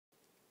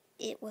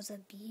It was a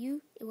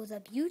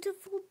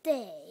beautiful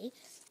day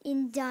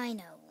in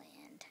Dino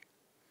Land.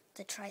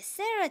 The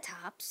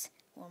Triceratops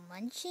were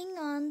munching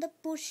on the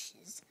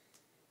bushes.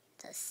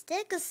 The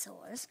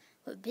Stegosaurs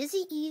were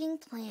busy eating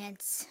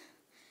plants,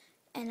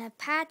 and a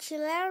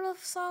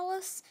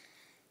Pachycephalosaurus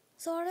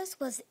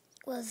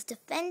was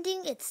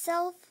defending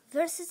itself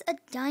versus a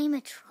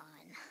Dimetron.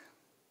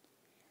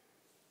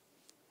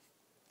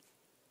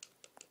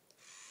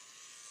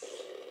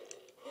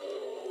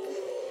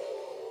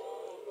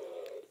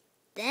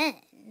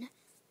 Then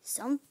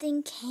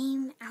something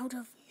came out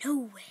of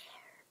nowhere.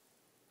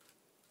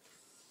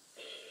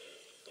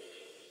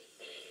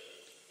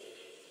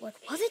 What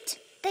was it?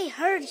 They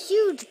heard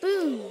huge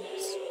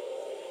booms.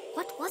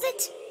 What was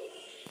it?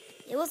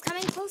 It was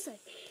coming closer.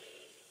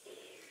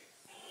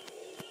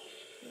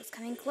 It was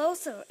coming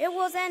closer. It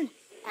was an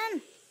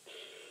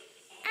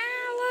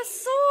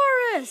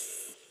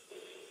Allosaurus.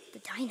 The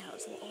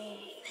dinos were all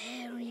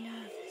very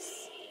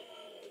nervous.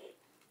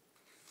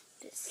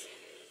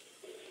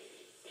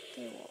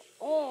 They were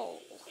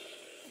all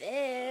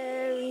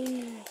very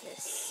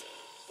nervous.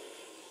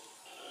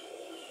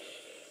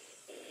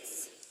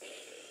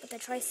 But the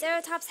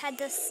Triceratops had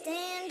to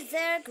stand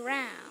their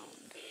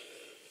ground.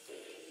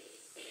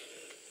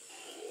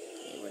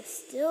 They were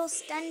still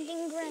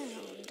standing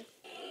ground.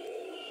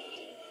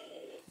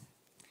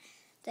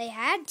 They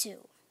had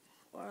to,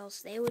 or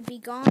else they would be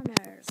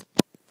goners.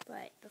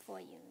 But before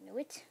you knew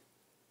it,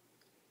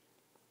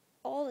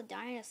 all the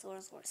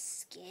dinosaurs were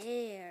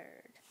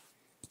scared.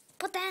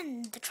 But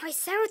then the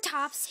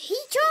Triceratops, he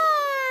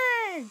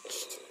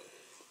charged!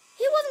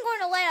 He wasn't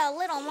going to let a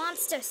little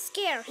monster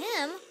scare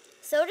him.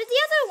 So did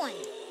the other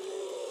one.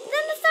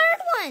 Then the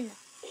third one.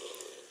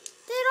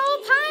 They'd all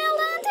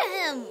piled onto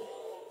him.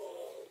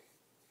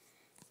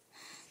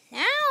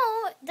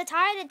 Now the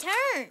tide had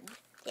turned.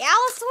 The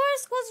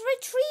Allosaurus was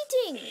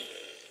retreating.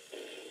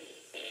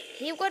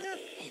 He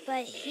wouldn't,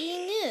 but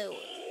he knew.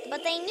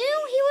 But they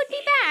knew he would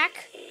be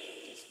back.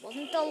 This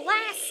wasn't the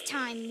last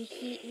time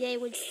they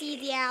would see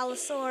the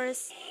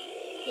Allosaurus.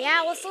 The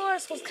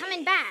Allosaurus was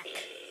coming back.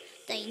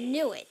 They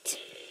knew it.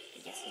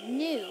 They just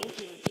knew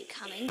he would be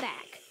coming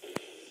back.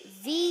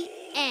 The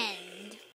end.